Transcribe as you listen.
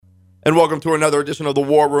And welcome to another edition of The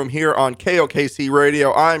War Room here on KOKC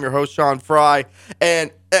Radio. I'm your host, Sean Fry. And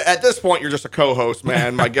at this point, you're just a co-host,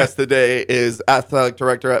 man. My guest today is Athletic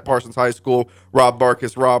Director at Parsons High School, Rob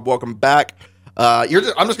Barcus. Rob, welcome back. I'm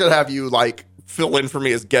just going to have you, fill in for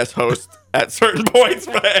me as guest host at certain points,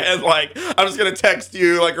 man. I'm just going to text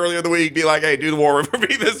you, earlier in the week, be like, hey, do The War Room for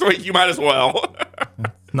me this week. You might as well.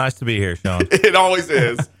 Nice to be here, Sean. It always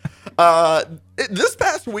is. This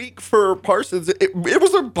past week for Parsons, it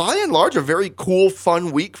was by and large a very cool,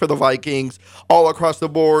 fun week for the Vikings all across the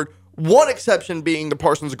board. One exception being the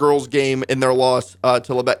Parsons girls game in their loss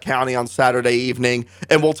to Labette County on Saturday evening,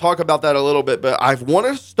 and we'll talk about that a little bit. But I want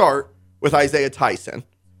to start with Isaiah Tyson,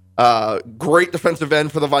 great defensive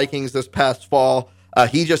end for the Vikings this past fall.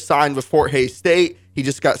 He just signed with Fort Hays State. He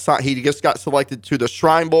just got selected to the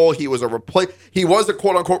Shrine Bowl. He was a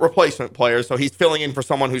quote unquote replacement player, so he's filling in for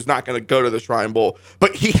someone who's not going to go to the Shrine Bowl.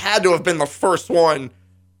 But he had to have been the first one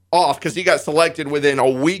off because he got selected within a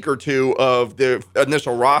week or two of the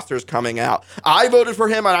initial rosters coming out. I voted for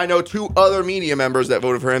him, and I know two other media members that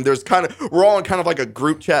voted for him. We're all in kind of like a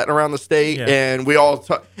group chat around the state, and we all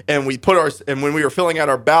and when we were filling out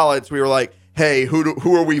our ballots, we were like, hey,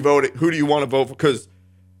 who are we voting? Who do you want to vote for? Because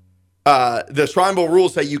the Shrine Bowl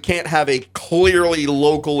rules say you can't have a clearly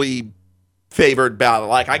locally favored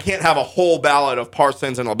ballot. I can't have a whole ballot of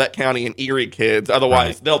Parsons and Labette County and Erie kids.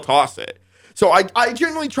 Otherwise, They'll toss it. So I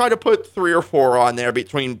generally try to put 3 or 4 on there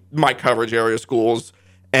between my coverage area schools.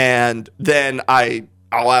 And then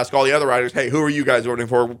I'll ask all the other writers, hey, who are you guys voting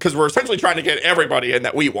for? Because we're essentially trying to get everybody in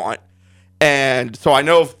that we want. And so I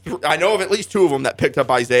know of at least 2 of them that picked up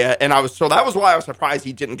Isaiah. And that was why I was surprised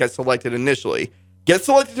he didn't get selected initially. Gets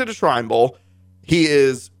selected to the Shrine Bowl. He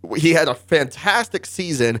had a fantastic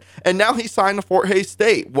season, and now he signed to Fort Hays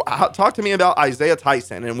State. Talk to me about Isaiah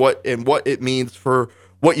Tyson and what it means for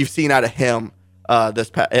what you've seen out of him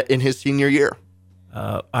in his senior year.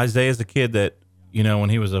 Isaiah's a kid that, when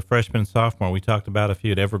he was a freshman and sophomore, we talked about if he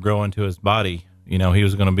would ever grow into his body, he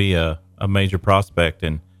was going to be a major prospect,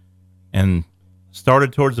 and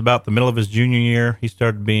started towards about the middle of his junior year. He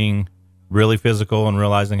started being really physical and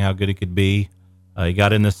realizing how good he could be. He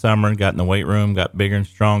got in this summer and got in the weight room, got bigger and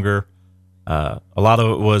stronger. A lot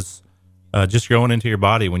of it was just growing into your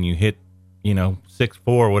body when you hit,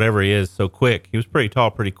 6'4", whatever he is, so quick. He was pretty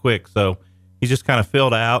tall, pretty quick. So he just kind of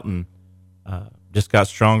filled out and just got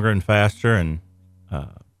stronger and faster and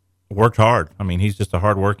worked hard. I mean, he's just a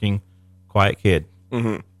hardworking, quiet kid.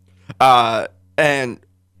 Mm-hmm. And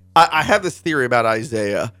I have this theory about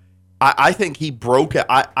Isaiah. I think he broke it.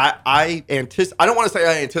 I don't want to say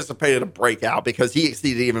I anticipated a breakout because he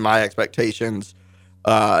exceeded even my expectations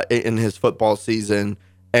in his football season,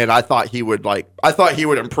 and I thought he would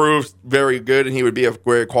improve very good and he would be a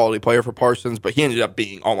very quality player for Parsons. But he ended up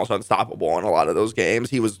being almost unstoppable in a lot of those games.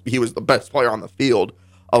 He was the best player on the field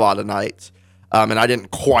a lot of nights, and I didn't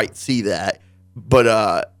quite see that.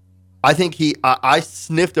 But I think I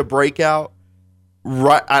sniffed a breakout.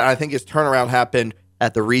 Right, I think his turnaround happened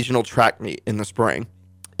at the regional track meet in the spring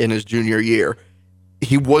in his junior year.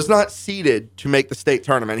 He was not seeded to make the state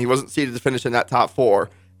tournament. He wasn't seeded to finish in that top 4.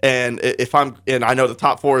 And I know the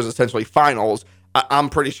top 4 is essentially finals. I'm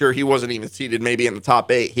pretty sure he wasn't even seeded maybe in the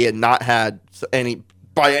top 8. He had not had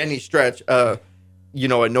by any stretch, a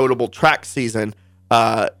notable track season.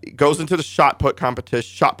 Goes into the shot put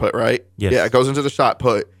competition. Shot put, right? Yes. Yeah, goes into the shot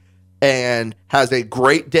put and has a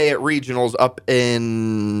great day at regionals up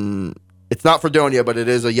in... It's not Fredonia, but it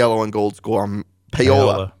is a yellow and gold school.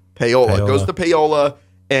 Paola. Goes to Paola,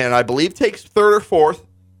 and I believe takes 3rd or 4th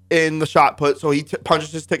in the shot put, so he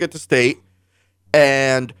punches his ticket to state.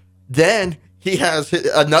 And then he has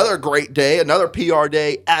another great day, another PR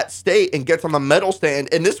day at state, and gets on the medal stand.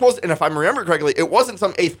 And if I remember correctly, it wasn't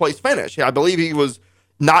some 8th place finish. I believe he was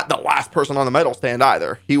not the last person on the medal stand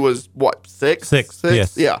either. He was, what, 6th? 6th,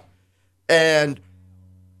 yes. Yeah. And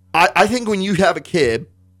I think when you have a kid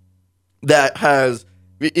that has,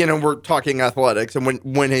 we're talking athletics, and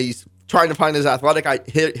when he's trying to find his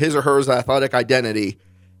or her athletic identity,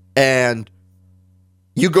 and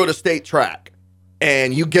you go to state track,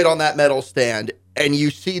 and you get on that medal stand, and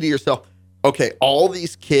you see to yourself, okay, all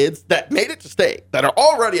these kids that made it to state, that are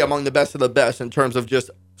already among the best of the best in terms of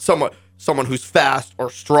just someone who's fast or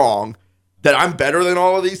strong, that I'm better than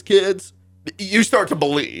all of these kids, you start to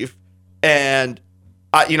believe. And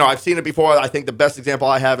I've seen it before. I think the best example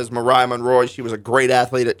I have is Mariah Monroy. She was a great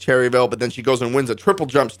athlete at Cherryville, but then she goes and wins a triple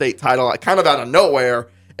jump state title kind of out of nowhere.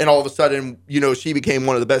 And all of a sudden, she became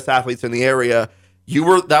one of the best athletes in the area.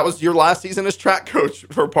 That was your last season as track coach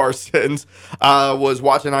for Parsons, was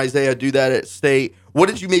watching Isaiah do that at state. What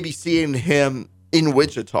did you maybe see in him in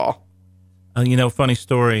Wichita? Funny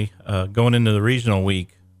story. Going into the regional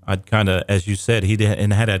week, I'd kind of, as you said, he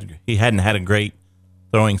hadn't had a great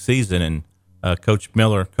throwing season, and Coach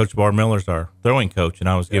Bar Miller's our throwing coach, and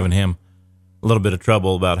I was giving him a little bit of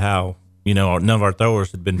trouble about how none of our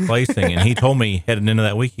throwers had been placing, and he told me heading into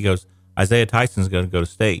that week, he goes, Isaiah Tyson's going to go to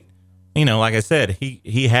state. Like I said,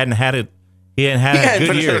 he hadn't had it. He hadn't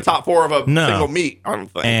finished in the top 4 of a single meet, I don't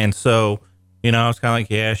think. And so, I was kind of like,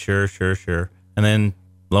 yeah, sure. And then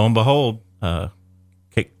lo and behold,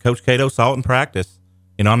 Coach Cato saw it in practice.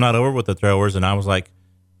 I'm not over with the throwers, and I was like,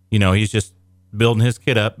 he's just building his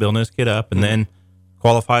kid up, and then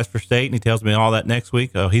qualifies for state, and he tells me all that next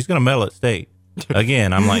week. Oh, he's going to medal at state.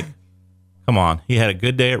 Again, I'm like, come on. He had a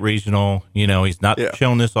good day at regional. He's not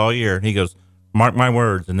shown this all year. And he goes, mark my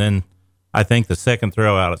words. And then I think the second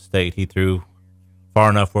throw out at state, he threw far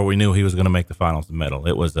enough where we knew he was going to make the finals and medal.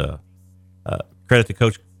 It was a credit to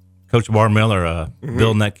Coach Bar Miller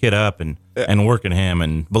building that kid up and working him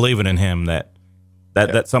and believing in him that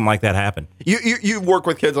something like that happened. You work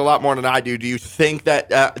with kids a lot more than I do. Do you think that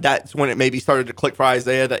that's when it maybe started to click for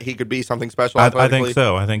Isaiah that he could be something special? I think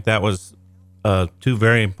so. I think that was 2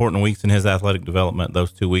 very important weeks in his athletic development.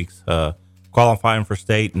 Those 2 weeks, qualifying for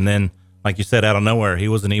state, and then, like you said, out of nowhere, he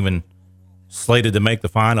wasn't even slated to make the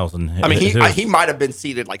finals. And he might have been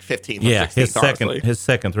seeded like 15th. Yeah, or 16th, his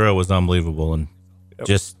second throw was unbelievable and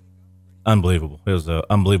just unbelievable. It was an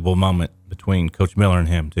unbelievable moment between Coach Miller and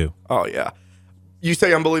him too. Oh yeah, you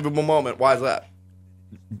say unbelievable moment. Why is that?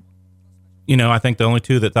 I think the only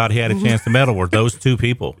 2 that thought he had a chance to medal were those 2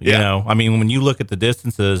 people. When you look at the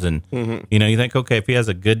distances and, you think, okay, if he has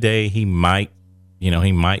a good day, he might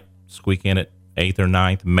squeak in at 8th or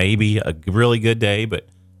 9th, maybe a really good day. But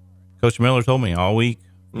Coach Miller told me all week,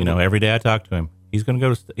 every day I talked to him, he's going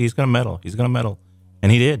to medal.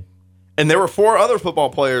 And he did. And there were 4 other football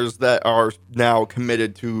players that are now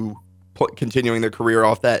committed to continuing their career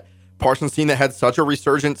off that Parsons team that had such a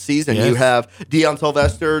resurgent season. Yes. You have Deion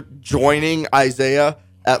Sylvester joining Isaiah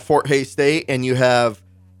at Fort Hays State, and you have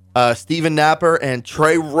Steven Napper and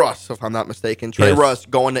Trey Russ, if I'm not mistaken. Trey Russ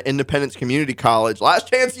going to Independence Community College. Last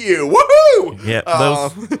chance you. Woohoo! Yeah.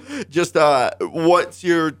 What's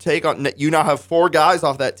your take on that? You now have 4 guys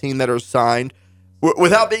off that team that are signed.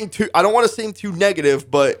 Without being too, I don't want to seem too negative,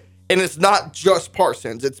 but, and it's not just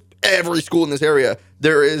Parsons, it's every school in this area.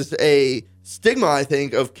 There is a stigma, I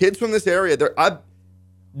think, of kids from this area.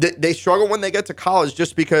 They struggle when they get to college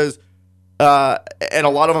just because, and a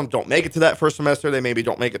lot of them don't make it to that first semester. They maybe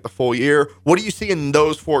don't make it the full year. What do you see in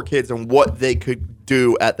those 4 kids and what they could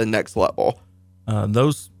do at the next level?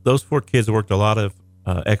 Those 4 kids worked a lot of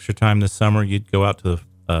extra time this summer. You'd go out to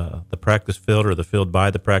the practice field or the field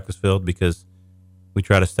by the practice field because we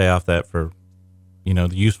try to stay off that for, the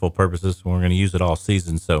useful purposes. We're going to use it all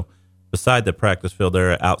season. So beside the practice field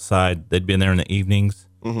there outside, they'd been there in the evenings.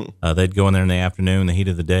 Mm-hmm. They'd go in there in the afternoon, the heat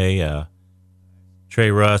of the day.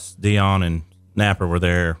 Trey Russ, Deion, and Napper were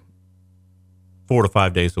there 4 to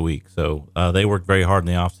 5 days a week. So they worked very hard in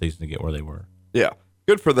the off season to get where they were. Yeah,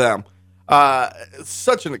 good for them.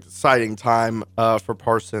 Such an exciting time for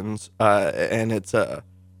Parsons, and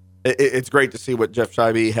it's great to see what Jeff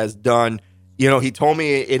Scheibe has done. He told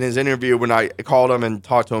me in his interview when I called him and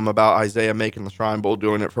talked to him about Isaiah making the Shrine Bowl,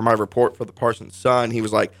 doing it for my report for the Parsons Sun. He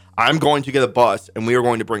was like, I'm going to get a bus, and we are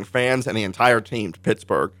going to bring fans and the entire team to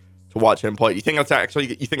Pittsburgh to watch him play. You think that's going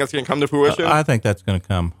to come to fruition? I think that's going to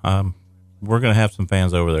come. We're going to have some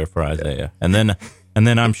fans over there for Isaiah. And then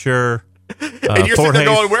I'm sure... and you're sitting there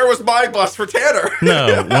going, where was my bus for Tanner?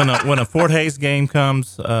 No, when a Fort Hays game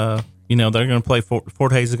comes... they're going to play.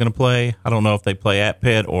 Fort Hays is going to play. I don't know if they play at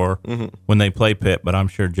Pitt or when they play Pitt, but I'm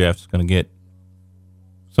sure Jeff's going to get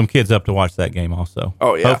some kids up to watch that game also.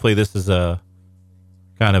 Oh, yeah. Hopefully this is a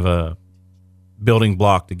kind of a building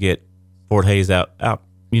block to get Fort Hays out,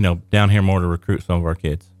 down here more to recruit some of our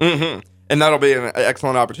kids. Mm-hmm. And that'll be an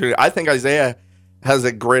excellent opportunity. I think Isaiah has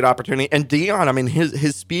a great opportunity. And Deion,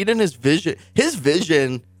 his speed and his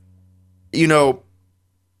vision,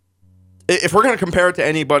 if we're going to compare it to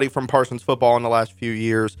anybody from Parsons football in the last few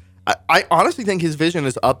years, I honestly think his vision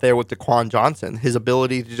is up there with Daquan Johnson. His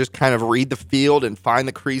ability to just kind of read the field and find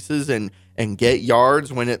the creases and get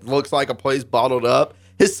yards when it looks like a play's bottled up.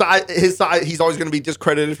 His size, he's always going to be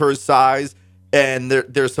discredited for his size, and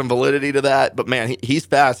there's some validity to that. But man, he's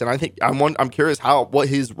fast, and I think I'm curious what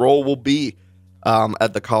his role will be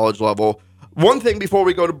at the college level. One thing before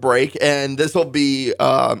we go to break, and this will be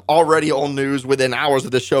already old news within hours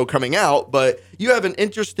of the show coming out, but you have an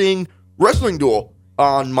interesting wrestling duel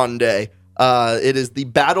on Monday. It is the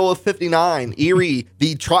Battle of 59. Erie,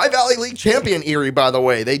 the Tri-Valley League champion Erie, by the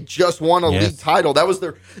way. They just won a league title. That was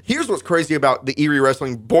their. Here's what's crazy about the Erie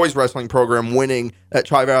boys wrestling program winning that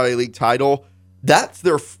Tri-Valley League title. That's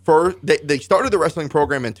their first. They started the wrestling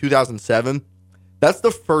program in 2007. That's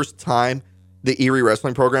the first time the Erie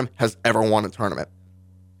wrestling program has ever won a tournament.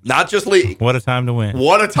 Not just league. What a time to win.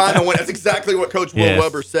 What a time to win. That's exactly what Coach Will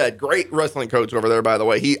Weber said. Great wrestling coach over there, by the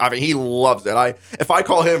way. He loves it. If I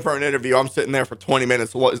call him for an interview, I'm sitting there for 20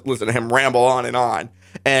 minutes to listen to him ramble on and on.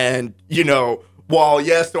 And, while,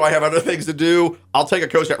 yes, do I have other things to do, I'll take a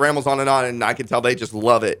coach that rambles on, and I can tell they just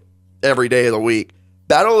love it every day of the week.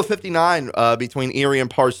 Battle of 59 between Erie and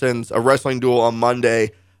Parsons, a wrestling duel on Monday.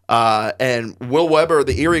 And Will Weber,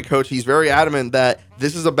 the Erie coach, he's very adamant that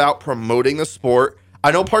this is about promoting the sport. I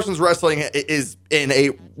know Parsons Wrestling is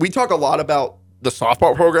we talk a lot about the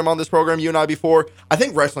softball program on this program, you and I before. I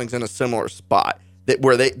think wrestling's in a similar spot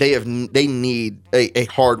where they need a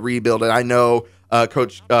hard rebuild. And I know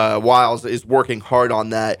Coach Wiles is working hard on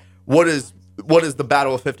that. What is the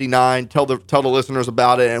Battle of 59? Tell the listeners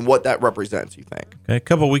about it and what that represents, you think. Okay, a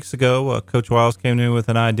couple of weeks ago, Coach Wiles came to me with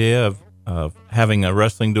an idea of having a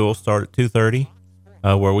wrestling duel start at 2:30,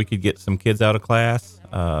 where we could get some kids out of class.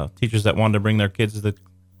 Teachers that wanted to bring their kids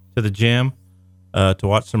to the gym to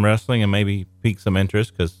watch some wrestling and maybe pique some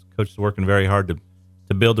interest, because Coach is working very hard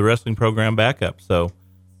to build the wrestling program back up. So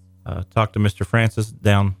talked to Mr. Francis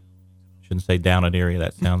shouldn't say down at Erie,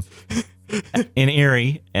 that sounds in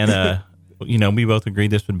Erie, and we both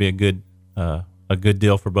agreed this would be a good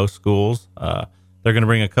deal for both schools. They're going to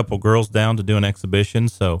bring a couple girls down to do an exhibition,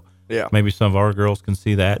 so maybe some of our girls can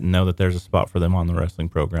see that and know that there's a spot for them on the wrestling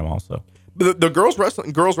program also. The girls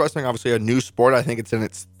wrestling, obviously a new sport. I think it's in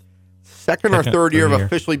its second or third year of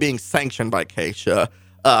officially being sanctioned by Keisha.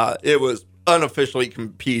 It was unofficially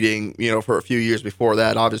competing, for a few years before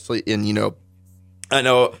that. Obviously, I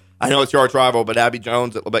know it's your arch rival, but Abby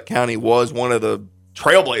Jones at Labette County was one of the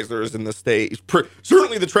trailblazers in the state.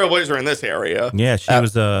 Certainly the trailblazer in this area. Yeah, she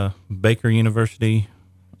was a Baker University.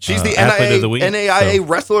 She's the athlete of the week, NAIA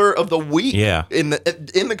wrestler of the week in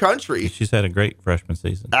the country. She's had a great freshman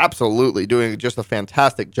season. Absolutely, doing just a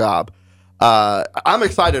fantastic job. I'm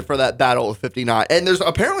excited for that Battle of 59. And there's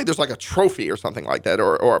like a trophy or something like that,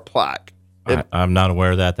 or a plaque. I'm not aware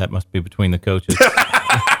of that. That must be between the coaches.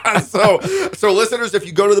 So listeners, if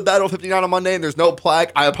you go to the Battle of 59 on Monday and there's no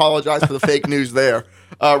plaque, I apologize for the fake news there.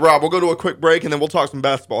 Rob, we'll go to a quick break and then we'll talk some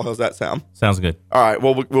basketball. How's that sound? Sounds good. All right,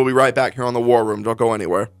 we'll be right back here on the War Room. Don't go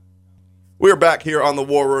anywhere. We are back here on the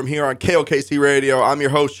War Room here on KOKC Radio. I'm your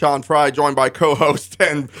host, Sean Fry, joined by co-host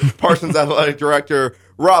and Parsons Athletic Director,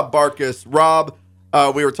 Rob Barcus. Rob,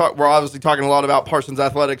 we're obviously talking a lot about Parsons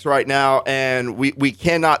Athletics right now, and we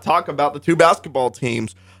cannot talk about the two basketball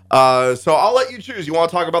teams. So I'll let you choose. You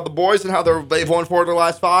want to talk about the boys and how they've won 4 of their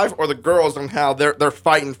last 5, or the girls and how they're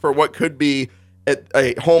fighting for what could be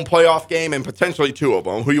a home playoff game and potentially 2 of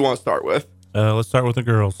them? Who you want to start with? Let's start with the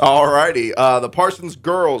girls. All righty. The Parsons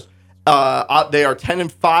girls, they are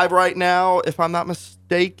 10-5 right now, if I'm not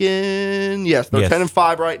mistaken. Yes, they're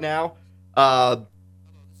 10-5 right now.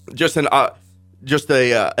 Just an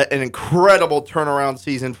incredible turnaround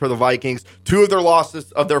season for the Vikings. 2 of their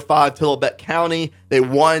losses of their 5 to Labette County. They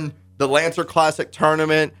won the Lancer Classic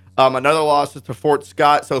tournament. Another loss is to Fort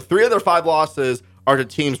Scott. So 3 of their 5 losses are to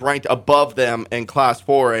teams ranked above them in Class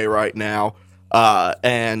 4A right now. But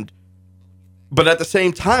at the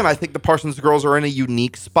same time, I think the Parsons girls are in a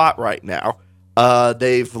unique spot right now.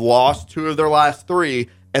 They've lost 2 of their last 3,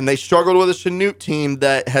 and they struggled with a Chanute team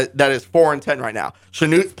that is 4-10 right now.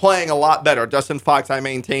 Chanute's playing a lot better. Dustin Fox, I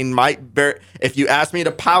maintain, if you ask me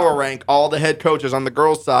to power rank all the head coaches on the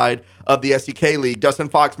girls' side of the SEK League, Dustin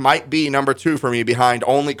Fox might be number 2 for me, behind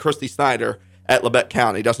only Christy Snyder at Labette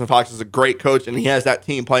County. Dustin Fox is a great coach, and he has that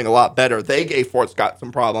team playing a lot better. They gave Fort Scott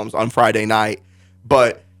some problems on Friday night,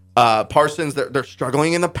 but Parsons, they're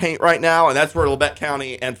struggling in the paint right now, and that's where Labette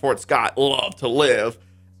County and Fort Scott love to live.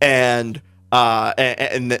 And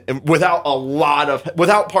without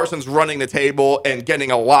Parsons running the table and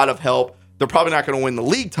getting a lot of help, they're probably not going to win the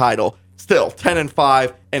league title. Still,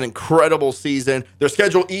 10-5, an incredible season. Their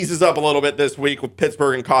schedule eases up a little bit this week with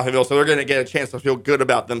Pittsburgh and Coffeyville, so they're going to get a chance to feel good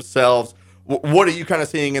about themselves. What are you kind of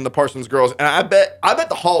seeing in the Parsons girls? And I bet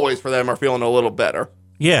the hallways for them are feeling a little better.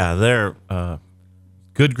 Yeah, they're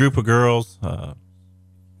good group of girls.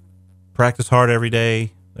 Practice hard every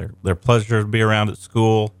day. They're pleasure to be around at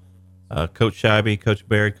school. Coach Scheibe, Coach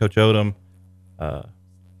Barry, Coach Odom.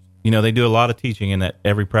 They do a lot of teaching in that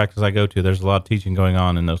every practice I go to. There's a lot of teaching going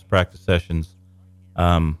on in those practice sessions.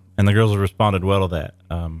 And the girls have responded well to that.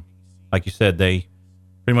 Like you said, they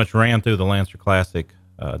pretty much ran through the Lancer Classic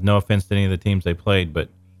No offense to any of the teams they played, but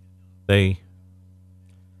those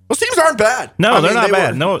teams aren't bad. No, they're not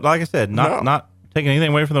bad. No, like I said, not taking anything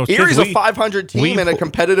away from those. Erie's a 500 team in a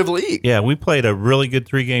competitive league. Yeah, we played a really good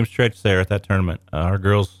 3-game stretch there at that tournament. Our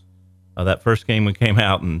girls, that first game we came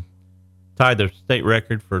out and tied the state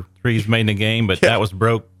record for threes made in a game, but that was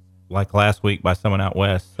broke like last week by someone out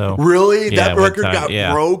west. So really, that record got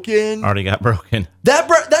broken. Already got broken. That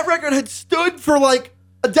record had stood for like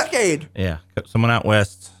a decade. Yeah, someone out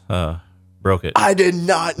west broke it. I did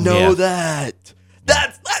not know that.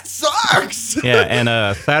 That sucks. Yeah,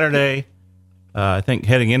 and Saturday, I think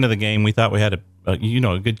heading into the game, we thought we had a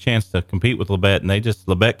good chance to compete with Labette, and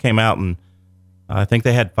Labette came out and I think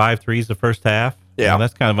they had 5 threes the first half. Yeah,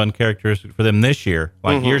 that's kind of uncharacteristic for them this year.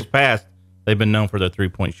 Like years past, they've been known for their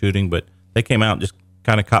 3-point shooting, but they came out and just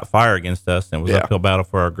kind of caught fire against us, and it was an uphill battle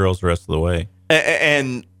for our girls the rest of the way.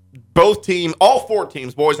 And both teams, all 4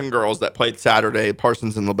 teams, boys and girls that played Saturday,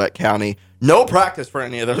 Parsons and Labette County, no practice for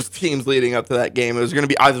any of those teams leading up to that game. I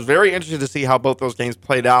was very interested to see how both those games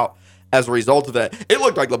played out as a result of that. It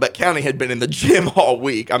looked like Labette County had been in the gym all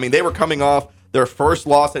week. I mean, they were coming off their first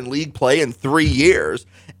loss in league play in 3 years.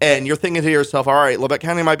 And you're thinking to yourself, all right, Labette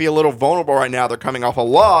County might be a little vulnerable right now. They're coming off a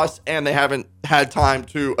loss, and they haven't had time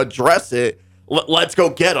to address it. Let's go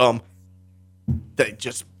get them. They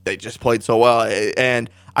just played so well. And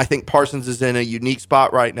I think Parsons is in a unique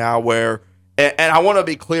spot right now where, and I want to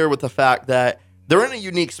be clear with the fact that they're in a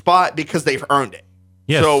unique spot because they've earned it.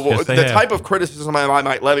 Yes, the type of criticism I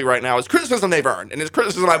might levy right now is criticism they've earned, and it's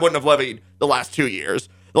criticism I wouldn't have levied the last 2 years.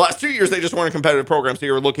 The last 2 years, they just weren't a competitive program, so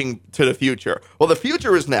you were looking to the future. Well, the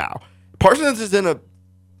future is now. Parsons is in a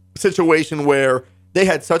situation where they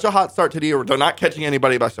had such a hot start to the year, they're not catching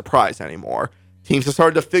anybody by surprise anymore. Teams have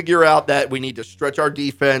started to figure out that we need to stretch our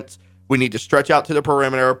defense, we need to stretch out to the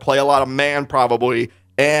perimeter, play a lot of man probably,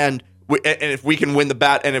 and if we can win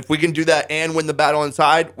if we can do that and win the battle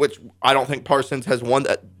inside, which I don't think Parsons has won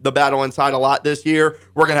the battle inside a lot this year,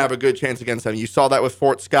 we're going to have a good chance against them. You saw that with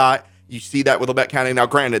Fort Scott. You see that with Labette County. Now,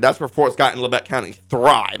 granted, that's where Fort Scott and Labette County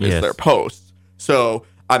thrive, is their posts. So,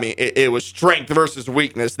 I mean, it was strength versus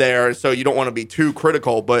weakness there, so you don't want to be too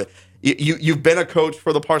critical, but you've been a coach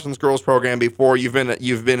for the Parsons girls program before. You've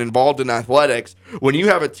been involved in athletics. When you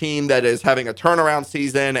have a team that is having a turnaround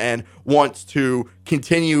season and wants to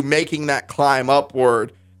continue making that climb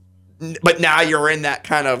upward, but now you're in that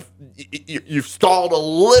kind of, you've stalled a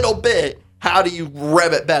little bit, how do you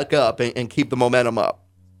rev it back up and keep the momentum up?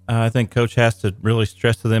 I think Coach has to really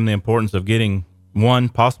stress to them the importance of getting 1,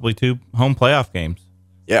 possibly 2 home playoff games.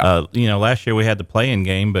 Yeah. Last year we had the play-in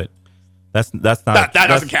game, but that's not that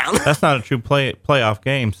doesn't count. That's not a true playoff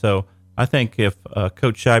game. So I think if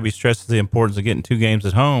Coach Scheibe stresses the importance of getting 2 games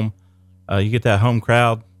at home, you get that home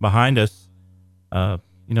crowd behind us.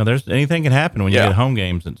 There's anything can happen when you get home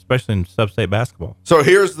games, especially in sub-state basketball. So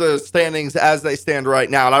here's the standings as they stand right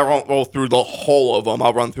now, and I won't roll through the whole of them.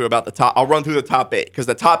 I'll run through the top 8 because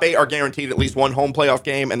the top 8 are guaranteed at least 1 home playoff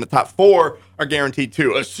game, and the top 4 are guaranteed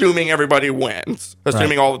 2, assuming everybody wins,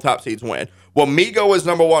 assuming all the top seeds win. Well, Migo is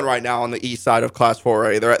number 1 right now on the east side of Class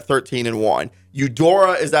 4A. They're at 13-1.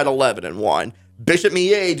 Eudora is at 11-1. Bishop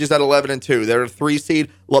Miege is at 11-2. They're a 3 seed.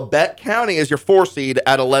 Labette County is your 4 seed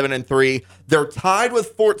at 11-3. They're tied with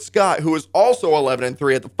Fort Scott, who is also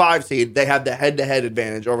 11-3 at the 5 seed. They have the head-to-head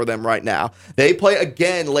advantage over them right now. They play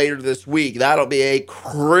again later this week. That'll be a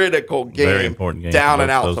critical game, very important game down in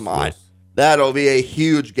Altamont. That'll be a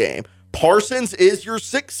huge game. Parsons is your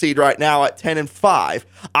 6th seed right now at 10-5.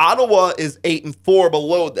 Ottawa is 8-4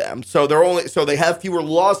 below them, so they have fewer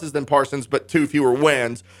losses than Parsons, but 2 fewer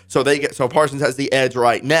wins. So Parsons has the edge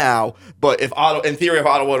right now. But if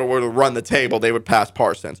Ottawa were to run the table, they would pass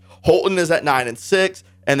Parsons. Holton is at 9-6,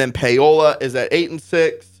 and then Paola is at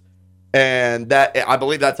 8-6, and that I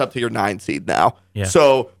believe that's up to your 9 seed now. Yeah.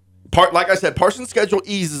 So, like I said, Parsons' schedule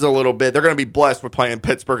eases a little bit. They're going to be blessed with playing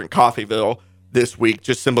Pittsburgh and Coffeyville this week,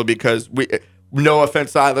 just simply because no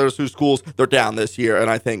offense to either of those schools, they're down this year, and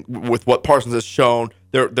I think with what Parsons has shown,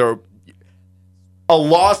 they're a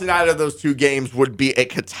loss in either of those 2 games would be a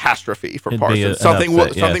catastrophe for Parsons. Something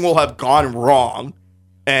will have gone wrong,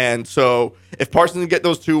 and so if Parsons can get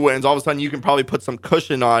those 2 wins, all of a sudden you can probably put some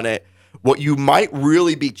cushion on it. What you might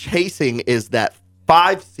really be chasing is that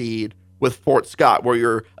 5 seed with Fort Scott, where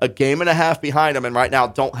you're a game and a half behind them, and right now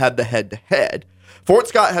don't have the head-to-head. Fort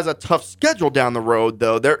Scott has a tough schedule down the road,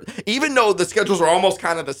 though. Even though the schedules are almost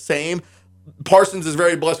kind of the same, Parsons is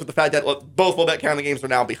very blessed with the fact that both Labette County games are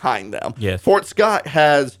now behind them. Yes. Fort Scott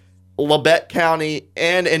has Labette County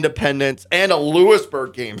and Independence and a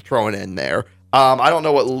Lewisburg game thrown in there. I don't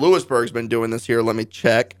know what Lewisburg's been doing this year. Let me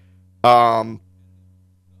check.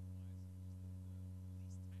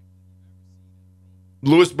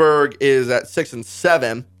 Lewisburg is at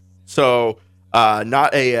 6-7, so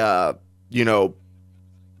not a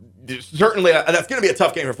certainly that's going to be a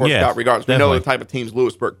tough game for Fort Scott. Regardless, we know the type of teams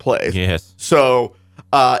Lewisburg plays. Yes. So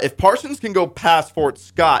if Parsons can go past Fort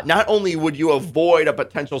Scott, not only would you avoid a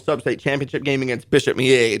potential sub-state championship game against Bishop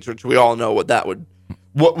Miege, which we all know what that would.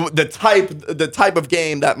 What the type of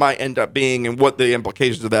game that might end up being and what the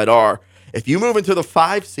implications of that are. If you move into the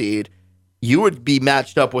 5 seed, you would be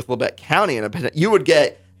matched up with Labette County you would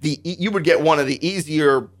get one of the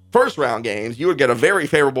easier first round games. You would get a very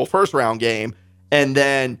favorable first round game, and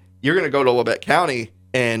then you're going to go to Labette County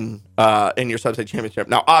in your sub-state championship.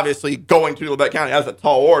 Now, obviously, going to Labette County that's a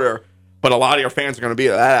tall order, but a lot of your fans are going to be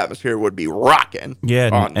that atmosphere would be rocking.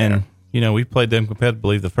 Yeah, and we played them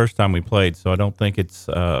competitively the first time we played, so I don't think it's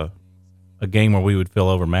a game where we would feel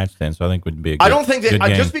overmatched then. So I think it would be a good, I don't think that good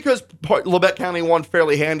game. Just because Labette County won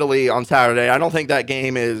fairly handily on Saturday, I don't think that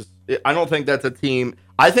game is. I don't think that's a team.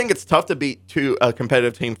 I think it's tough to beat a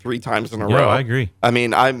competitive team 3 times in a row. Yeah, I agree. I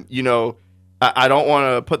mean, I don't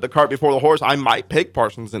want to put the cart before the horse. I might pick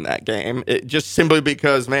Parsons in that game, just simply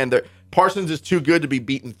because, man, Parsons is too good to be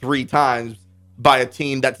beaten 3 times by a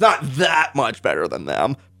team that's not that much better than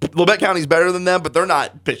them. Labette County's better than them, but they're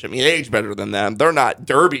not Bishop Miege better than them. They're not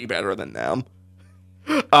Derby better than them.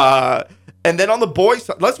 And then on the boys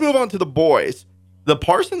side, let's move on to the boys. The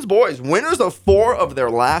Parsons boys, winners of 4 of their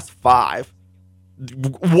last 5.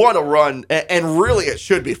 What a run. And really, it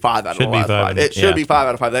should be 5 out of the last 5. It should be 5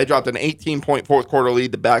 out of 5. They dropped an 18-point fourth quarter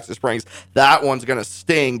lead to Baxter Springs. That one's going to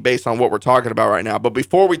sting based on what we're talking about right now. But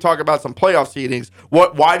before we talk about some playoff seedings,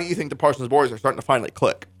 why do you think the Parsons boys are starting to finally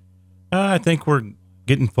click? I think we're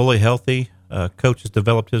getting fully healthy. Coach has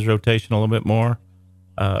developed his rotation a little bit more.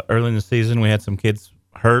 Early in the season, we had some kids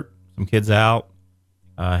hurt, some kids out.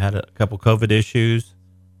 Had a couple COVID issues.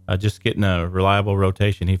 Just getting a reliable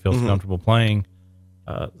rotation he feels comfortable playing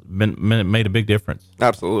made a big difference.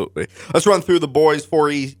 Absolutely. Let's run through the boys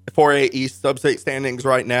 4A East sub-state standings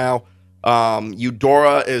right now.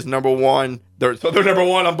 Eudora is number 1. They're number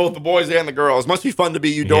 1 on both the boys and the girls. Must be fun to be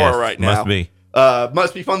Eudora right now. Must be.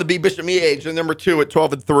 Must be fun to be Bishop Miege. They're number 2 at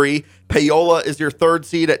 12-3. Paola is your 3rd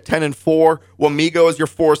seed at 10-4. Wamego is your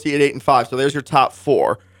 4th seed at 8-5. So there's your top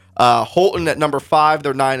 4. Holton at number 5,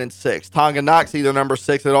 they're 9-6. Tonganoxie, they're number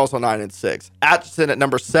 6, they're also 9-6. Atchison at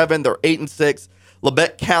number 7, they're 8-6.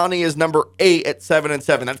 Labette County is number 8 at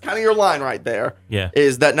 7-7. That's kind of your line right there. Yeah,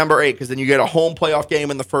 is that number 8 because then you get a home playoff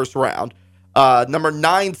game in the first round. Number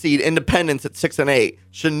 9 seed Independence at 6-8.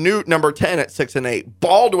 Chanute number 10 at 6-8.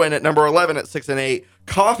 Baldwin at number 11 at 6-8.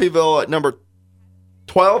 Coffeyville at number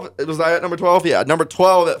 12. Was I at number 12? Yeah, number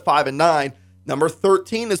 12 at 5-9. Number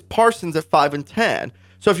 13 is Parsons at 5-10.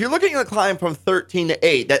 So if you're looking at the climb from 13 to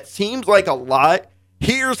 8, that seems like a lot.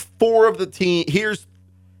 Here's 4 of the teams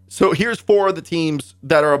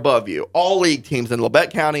that are above you. All league teams in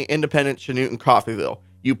Labette County, Independence, Chanute, and Coffeyville.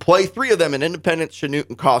 You play 3 of them in Independence, Chanute,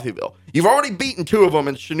 and Coffeyville. You've already beaten 2 of them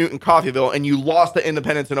in Chanute and Coffeyville, and you lost to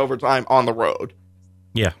Independence in overtime on the road.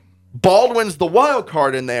 Yeah. Baldwin's the wild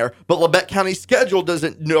card in there, but Labette County's schedule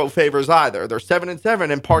doesn't no favors either. They're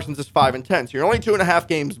 7-7, and Parsons is 5-10. So you're only 2.5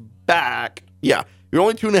 games back. Yeah. You're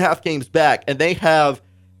only 2.5 games back, and they have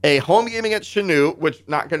a home game against Chanute, which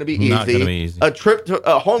not going to be easy. Not going to be easy.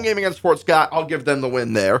 A home game against Fort Scott. I'll give them the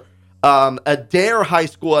win there. Adair High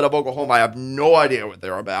School out of Oklahoma. I have no idea what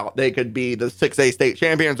they're about. They could be the 6A state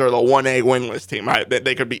champions or the 1A winless team.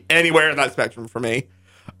 They could be anywhere in that spectrum for me.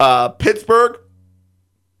 Pittsburgh.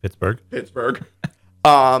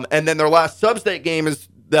 And then their last sub-state game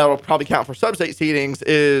that'll probably count for sub-state seedings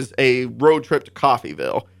is a road trip to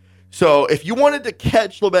Coffeyville. So if you wanted to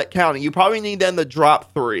catch Labette County, you probably need them to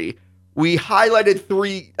drop 3. We highlighted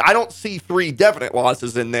 3. I don't see 3 definite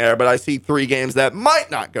losses in there, but I see 3 games that might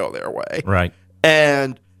not go their way. Right.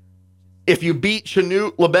 And if you beat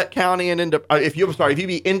Chanute, Labette County, and if you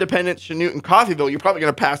beat Independence, Chanute, and Coffeyville, you're probably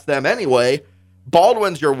going to pass them anyway.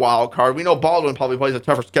 Baldwin's your wild card. We know Baldwin probably plays a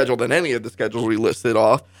tougher schedule than any of the schedules we listed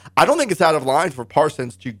off. I don't think it's out of line for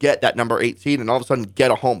Parsons to get that number 8 seed and all of a sudden get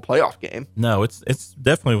a home playoff game. No, it's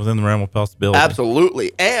definitely within the realm of possibility.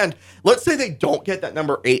 Absolutely. And let's say they don't get that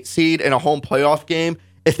number 8 seed in a home playoff game.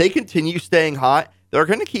 If they continue staying hot, they're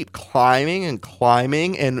going to keep climbing,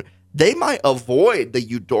 and they might avoid the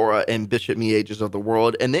Eudora and Bishop Mieges of the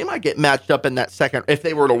world, and they might get matched up in that second. If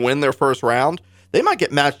they were to win their first round, they might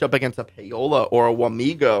get matched up against a Paola or a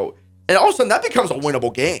Wamego, and all of a sudden that becomes a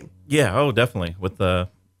winnable game. Yeah, definitely. With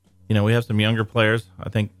we have some younger players. I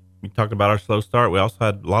think we talked about our slow start. We also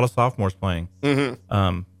had a lot of sophomores playing. Mm-hmm.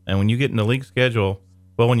 And when you get in the league schedule,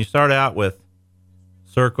 when you start out with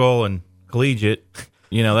Circle and Collegiate,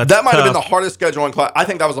 That's that might have been tough. the hardest schedule in class. I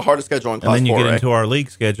think that was the hardest schedule in class. And then you 4A. get into our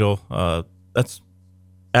league schedule. That's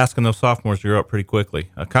asking those sophomores to grow up pretty quickly.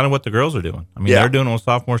 Kind of what the girls are doing. I mean, they're doing it with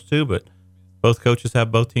sophomores too, but both coaches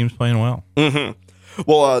have both teams playing well. Mm-hmm.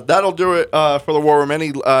 Well, that'll do it for the War Room.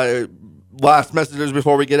 Any last messages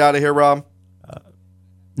before we get out of here, Rob?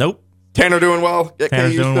 Nope. Tanner doing well?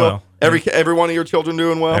 Tanner's doing well. Every one of your children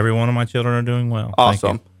doing well? Every one of my children are doing well.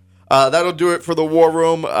 Awesome. That'll do it for the War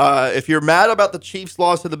Room. If you're mad about the Chiefs'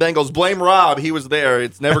 loss to the Bengals, blame Rob. He was there.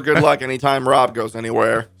 It's never good luck anytime Rob goes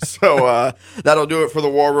anywhere. So that'll do it for the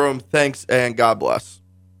War Room. Thanks, and God bless.